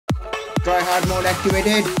Try hard mode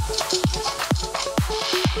activated.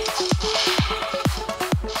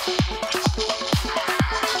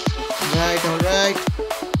 Alright.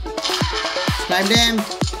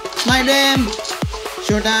 Snipe them.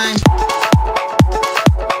 Showtime.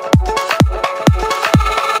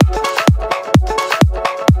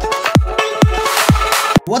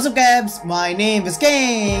 What's up, cabs? My name is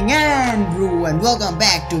KingAnBru and welcome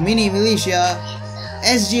back to Mini Militia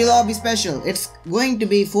SG Lobby Special. It's going to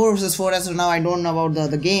be 4 vs 4 as of now. I don't know about the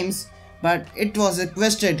other games, but it was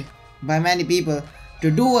requested by many people to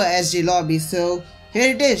do a SG Lobby, so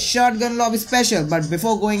here it is, Shotgun Lobby Special. But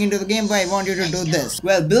before going into the gameplay, I want you to do this.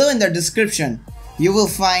 Well, below in the description you will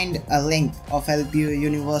find a link of LPU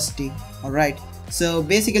University. Alright, so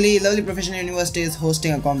basically Lovely Professional University is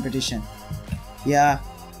hosting a competition. Yeah,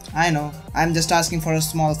 I know, I'm just asking for a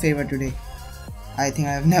small favor today. I think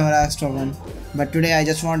I have never asked for one, but today I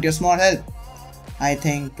just want your small help. I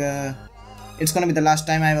think it's gonna be the last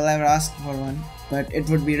time I will ever ask for one, but it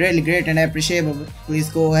would be really great and appreciable. Please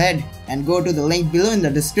go ahead and go to the link below in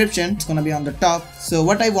the description. It's gonna be on the top. So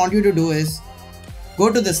what I want you to do is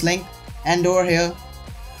go to this link, and over here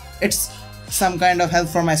it's some kind of help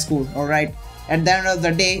for my school. Alright, at the end of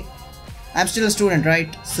the day I'm still a student,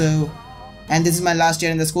 right? So, and this is my last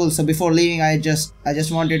year in the school, so before leaving I just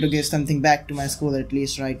wanted to give something back to my school at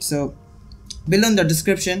least, right? So below in the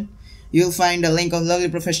description you'll find a link of Lovely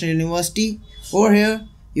Professional University. Over here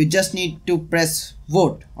you just need to press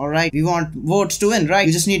vote. Alright, we want votes to win, right?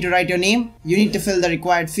 You just need to write your name, you need to fill the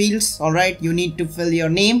required fields. Alright, you need to fill your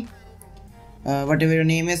name, whatever your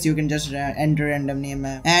name is. You can just enter random name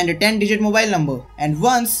and a 10-digit mobile number, and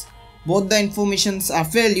once both the informations are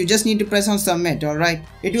filled, you just need to press on submit. Alright,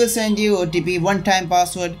 it will send you OTP, one-time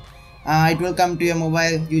password. It will come to your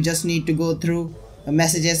mobile. You just need to go through the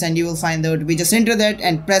messages and you will find the OTP. Just enter that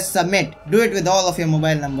and press submit. Do it with all of your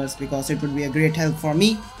mobile numbers because it would be a great help for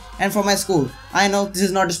me and for my school. I know this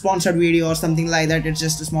is not a sponsored video or something like that, it's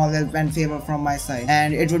just a small help and favor from my side,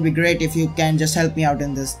 and it would be great if you can just help me out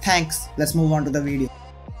in this. Thanks. Let's move on to the video.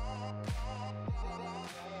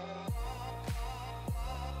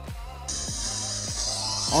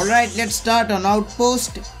 Alright, let's start on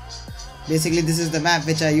Outpost. Basically this is the map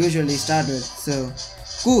which I usually start with, so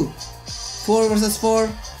cool. 4 vs 4.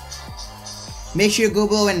 Make sure you go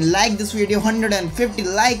below and like this video. 150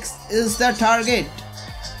 likes is the target.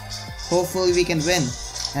 Hopefully we can win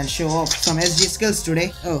and show off some SG skills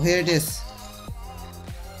today. Oh, here it is.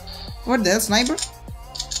 What the hell, sniper?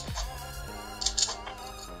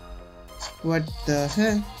 What the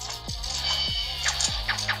hell?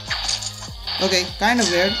 Okay, kind of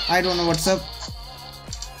weird. I don't know what's up.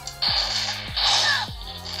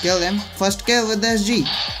 Kill them. First kill with the SG.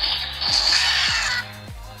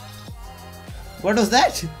 What was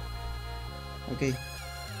that? Okay.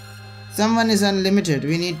 Someone is unlimited.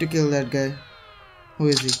 We need to kill that guy. Who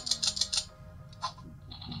is he?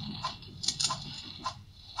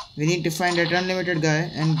 We need to find that unlimited guy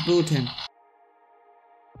and boot him.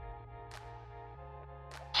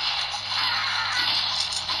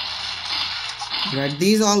 Right,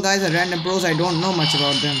 these all guys are random pros. I don't know much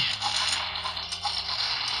about them.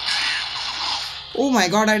 Oh my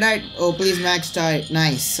god, I died. Oh please, max die.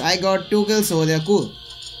 Nice. I got 2 kills over there. Cool.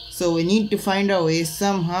 So we need to find our way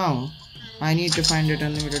somehow. I need to find that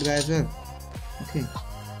unlimited guy as well. Okay.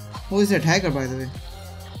 Who is that hacker, by the way?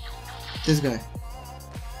 This guy.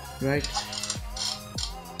 Right.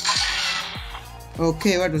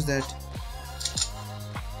 Okay, what was that?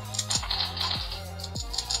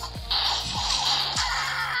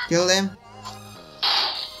 Kill them.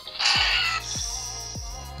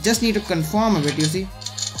 Just need to confirm a bit, you see.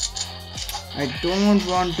 I don't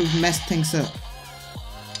want to mess things up.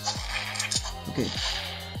 Okay.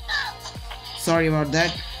 Sorry about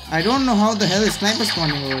that. I don't know how the hell is sniper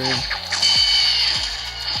spawning over here.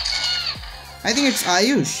 I think it's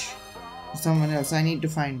Ayush. Someone else I need to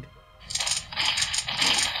find.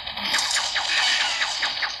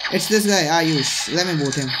 It's this guy, Ayush. Let me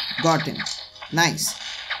boot him. Got him. Nice.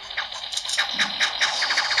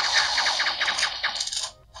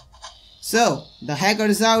 So, the hacker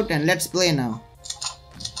is out and let's play now.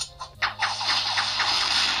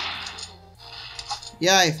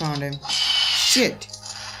 Yeah, I found him. Shit.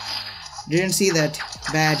 Didn't see that.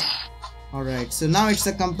 Bad. Alright, so now it's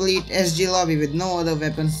a complete SG lobby with no other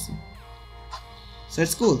weapons. So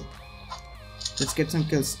it's cool. Let's get some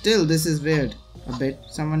kills. Still, this is weird. A bit.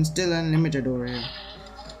 Someone's still unlimited over here.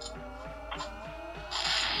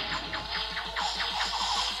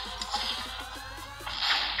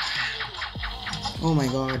 Oh my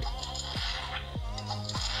god.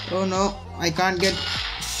 Oh no, I can't get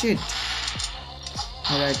shit.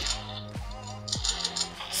 Alright.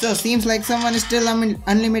 So seems like someone is still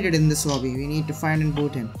unlimited in this lobby. We need to find and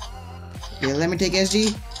boot him. Okay, let me take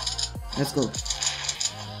SG. Let's go.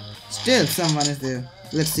 Still someone is there.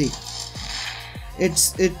 Let's see.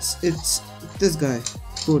 It's this guy.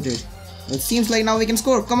 Booted. It seems like now we can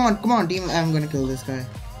score. Come on team. I'm gonna kill this guy.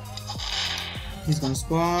 He's gonna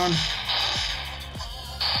spawn.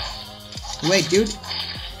 Wait, dude.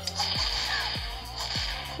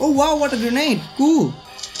 Oh wow, what a grenade. Cool.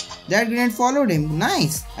 That grenade followed him.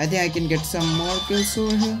 Nice. I think I can get some more kills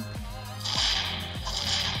over here.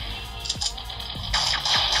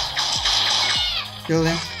 Kill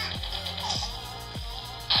them.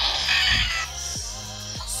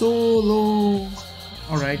 Solo.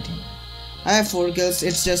 Alright. I have 4 kills.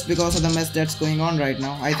 It's just because of the mess that's going on right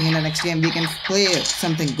now. I think in the next game we can play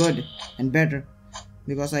something good and better.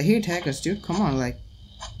 Because I hate hackers, dude. Come on, like.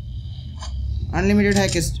 Unlimited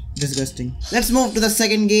hack is disgusting. Let's move to the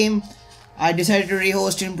second game. I decided to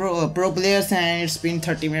rehost in pro players and it's been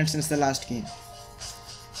 30 minutes since the last game.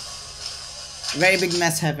 Very big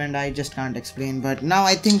mess happened, I just can't explain. But now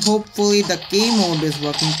I think hopefully the game mode is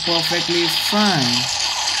working perfectly fine.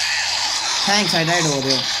 Thanks, I died over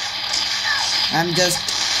there. I'm just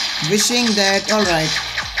wishing that... Alright.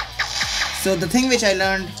 So the thing which I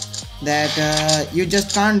learned that you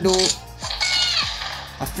just can't do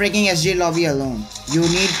a freaking SG lobby alone. You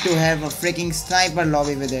need to have a freaking sniper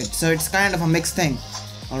lobby with it. So it's kind of a mixed thing.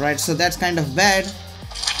 Alright, so that's kind of bad.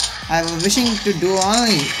 I was wishing to do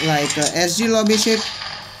only like SG lobby shit.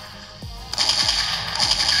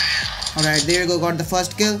 Alright, there you go, got the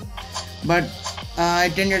first kill. But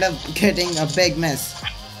it ended up getting a big mess.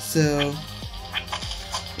 So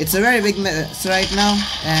it's a very big mess right now.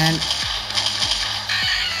 And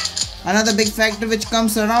another big factor which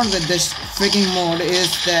comes around with this freaking mode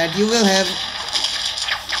is that you will have...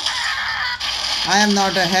 I am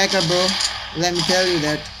not a hacker, bro. Let me tell you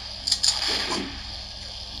that.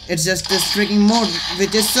 It's just this freaking mode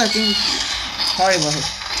which is sucking horrible.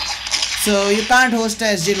 So you can't host a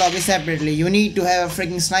SG lobby separately. You need to have a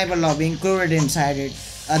freaking sniper lobby included inside it.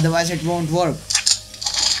 Otherwise it won't work.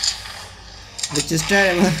 Which is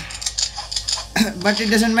terrible. But it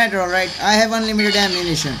doesn't matter, alright. I have unlimited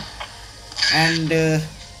ammunition. And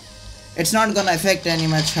it's not gonna affect any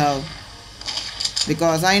much how.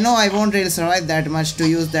 Because I know I won't really survive that much to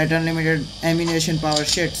use that unlimited ammunition power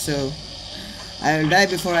shit. So I will die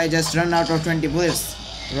before I just run out of 20 bullets.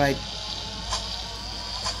 Right.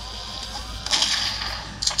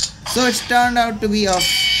 So it's turned out to be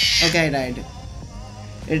okay, I died.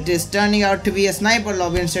 It is turning out to be a sniper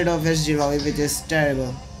lobby instead of SG lobby, which is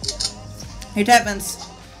terrible. It happens.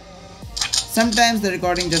 Sometimes the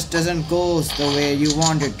recording just doesn't go the way you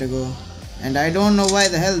want it to go. And I don't know why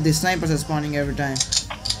the hell these snipers are spawning every time.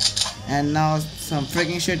 And now some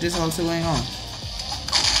freaking shit is also going on.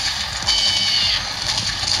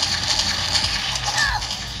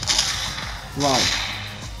 Wow.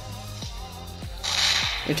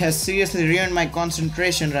 It has seriously ruined my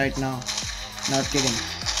concentration right now. Not kidding.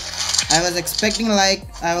 I was expecting like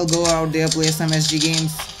I will go out there, play some SG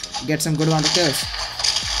games, get some good amount of kills.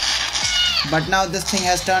 But now this thing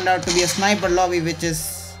has turned out to be a sniper lobby, which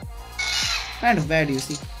is kind of bad, you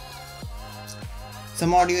see.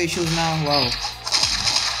 Some audio issues now, wow.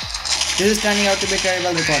 This is turning out to be a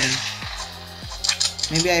terrible recording.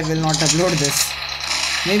 Maybe I will not upload this.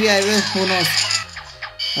 Maybe I will, who knows.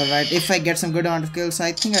 Alright, if I get some good amount of kills,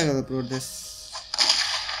 I think I will upload this.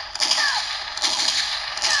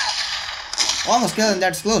 Almost kill and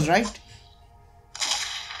that's close, right?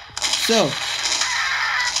 So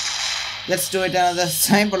let's do it another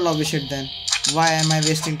sniper lobby shit then. Why am I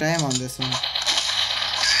wasting time on this one?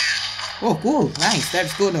 Oh cool, nice,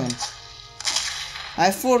 that's good one. I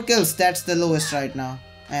have 4 kills, that's the lowest right now.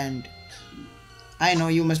 And I know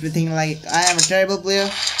you must be thinking like I am a terrible player.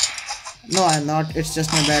 No, I'm not, it's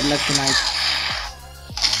just my bad luck tonight.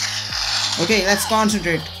 Okay, let's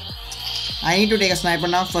concentrate. I need to take a sniper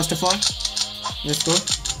now, first of all. Let's go.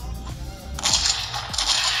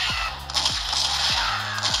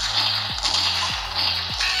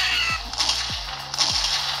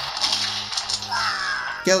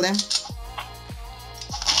 Kill them.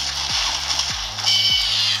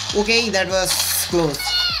 Okay, that was close.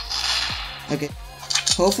 Okay.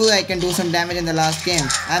 Hopefully I can do some damage in the last game.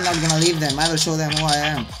 I'm not gonna leave them. I will show them who I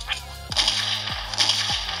am.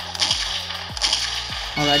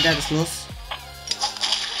 Alright, that is close.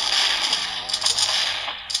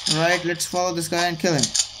 Alright, let's follow this guy and kill him.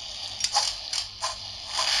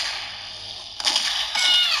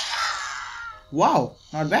 Wow,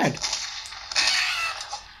 not bad.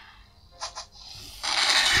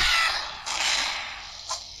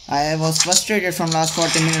 I was frustrated from last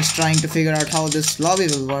 40 minutes trying to figure out how this lobby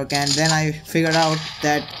will work, and then I figured out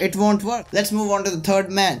that it won't work. Let's move on to the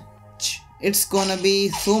third match. It's gonna be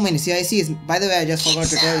so many CICs. By the way, I just forgot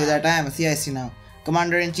to tell you that I am a CIC now.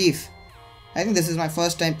 Commander-in-Chief. I think this is my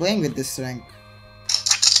first time playing with this rank.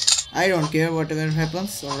 I don't care whatever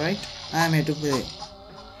happens, alright? I am here to play.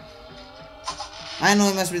 I know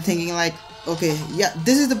you must be thinking like, okay, yeah,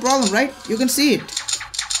 this is the problem, right? You can see it.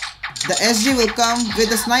 The SG will come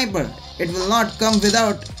with a sniper. It will not come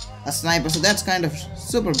without a sniper, so that's kind of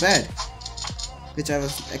super bad, which I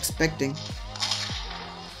was expecting.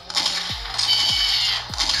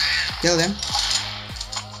 Kill them.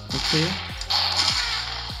 Okay.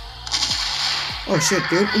 Oh shit,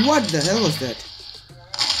 dude. What the hell was that?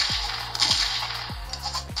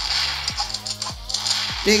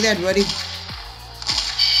 Take that, buddy.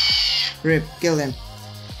 Rip. Kill them.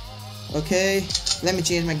 Okay. Let me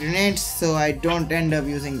change my grenades so I don't end up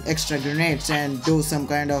using extra grenades and do some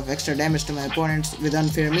kind of extra damage to my opponents with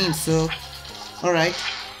unfair means. So, alright.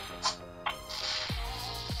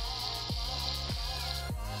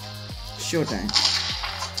 Showtime.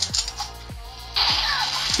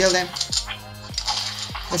 Kill them.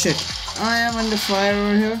 Oh shit. I am under fire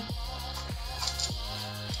over here.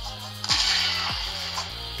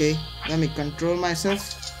 Okay, let me control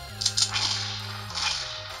myself.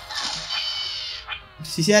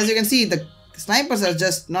 See, as you can see, the snipers are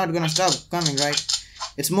just not gonna stop coming, right?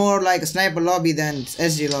 It's more like a sniper lobby than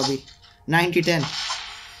SG lobby. 90-10.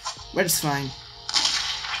 But it's fine.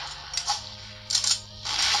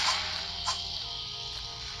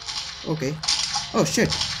 Okay. Oh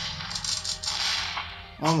shit.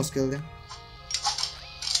 Almost killed him.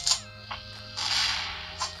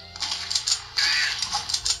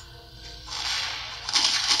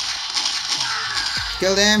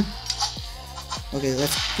 Kill them. Okay,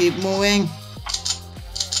 let's keep moving.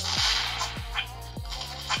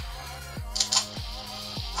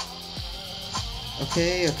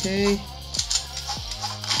 Okay, okay.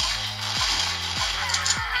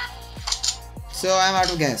 So I'm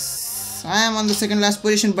out of gas. I am on the second last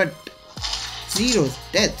position, but 0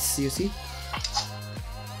 deaths, you see.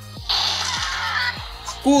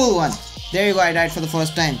 Cool one. There you go, I died for the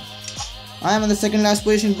first time. I am on the second last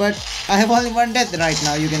position, but I have only 1 death right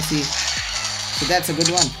now, you can see. So that's a good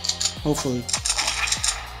one, hopefully.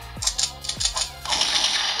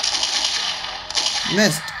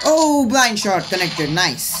 Missed. Oh, blind shot connected.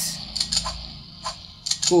 Nice.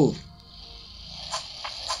 Cool.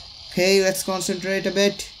 Okay, let's concentrate a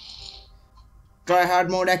bit. Try hard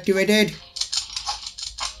mode activated.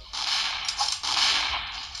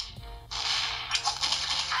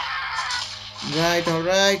 Right,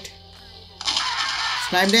 alright.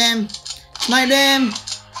 Snipe them. Snipe them.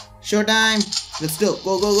 Showtime. Let's do it.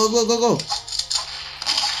 Go, go, go, go, go, go.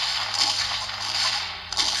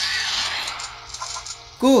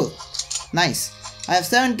 Cool. Nice. I have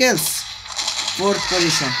 7 kills. 4th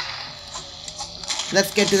position.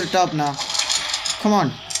 Let's get to the top now. Come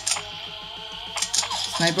on.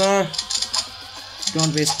 Sniper.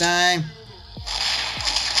 Don't waste time.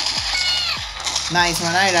 Nice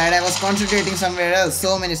one. I died. I was concentrating somewhere else.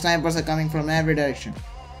 So many snipers are coming from every direction.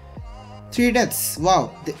 3 deaths.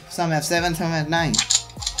 Wow. Some have 7, some have 9.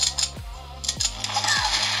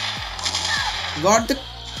 Got the...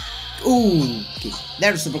 Ooh. Okay.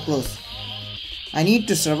 That was super close. I need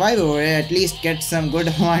to survive over here. At least get some good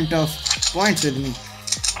amount of points with me.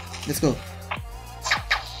 Let's go.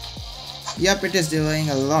 Yup, it is delaying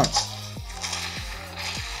a lot.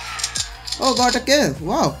 Oh, got a kill.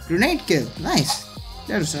 Wow. Grenade kill. Nice.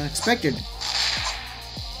 That was unexpected.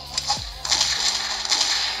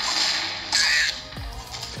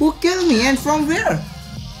 Who killed me and from where?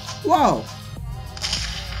 Wow.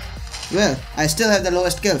 Well, I still have the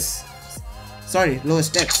lowest kills. Sorry,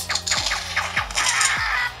 lowest deaths.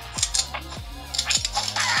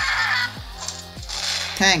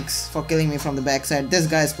 Thanks for killing me from the backside. This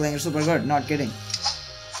guy is playing super good, not kidding.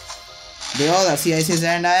 They all are CICs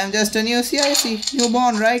and I am just a new CIC.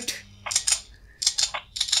 Newborn, right?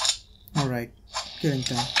 Alright, killing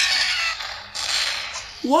time.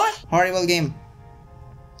 What? Horrible game.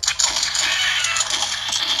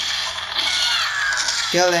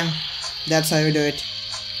 Kill them. That's how you do it.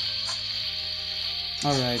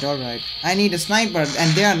 Alright, alright. I need a sniper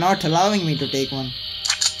and they are not allowing me to take one.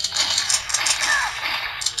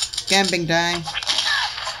 Camping time.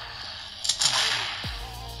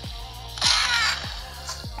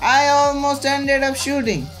 I almost ended up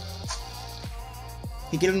shooting.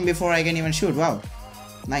 He killed me before I can even shoot. Wow.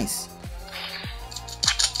 Nice.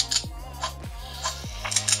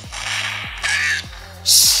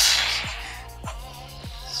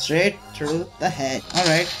 Straight through the head.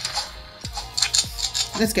 Alright.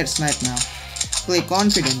 Let's get sniped now. Play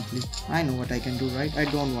confidently. I know what I can do, right? I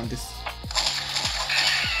don't want this.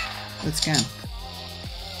 Let's camp.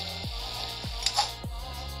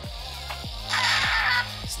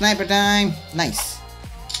 Sniper time! Nice.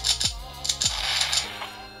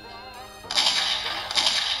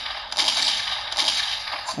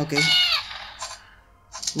 Okay.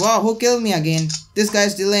 Wow, who killed me again? This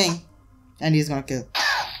guy's delaying. And he's gonna kill.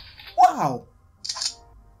 Wow!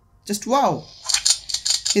 Just wow!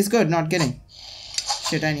 He's good, not kidding.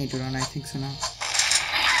 Shit, I need to run, I think so now.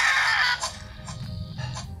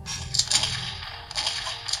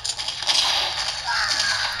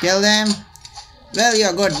 Kill them! Well,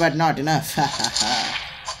 you're good, but not enough.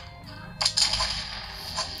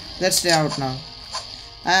 Let's stay out now.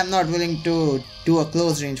 I am not willing to do a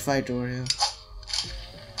close range fight over here.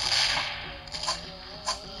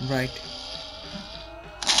 Right.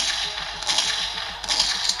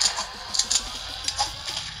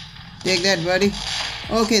 Take that, buddy.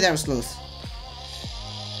 Okay, that was close.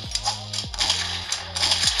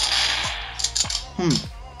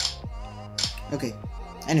 Okay.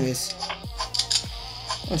 Anyways.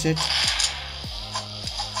 Oh shit.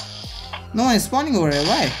 No one is spawning over here.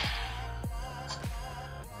 Why?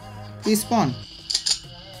 Please spawn.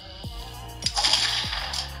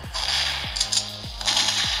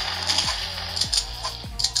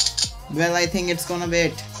 Well, I think it's gonna be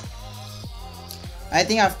it. I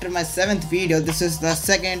think after my 7th video, this is the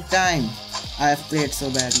 2nd time I have played so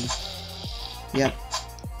badly. Yep.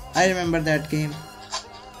 I remember that game.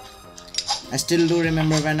 I still do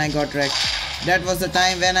remember when I got wrecked. That was the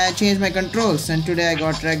time when I changed my controls, and today I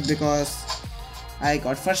got wrecked because I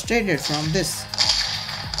got frustrated from this.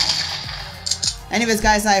 Anyways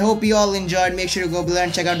guys, I hope you all enjoyed. Make sure to go below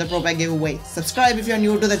and check out the Pro Pack giveaway. Subscribe if you are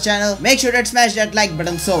new to the channel. Make sure to smash that like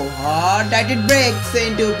button so hard that it breaks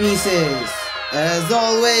into pieces. As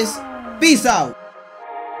always, peace out.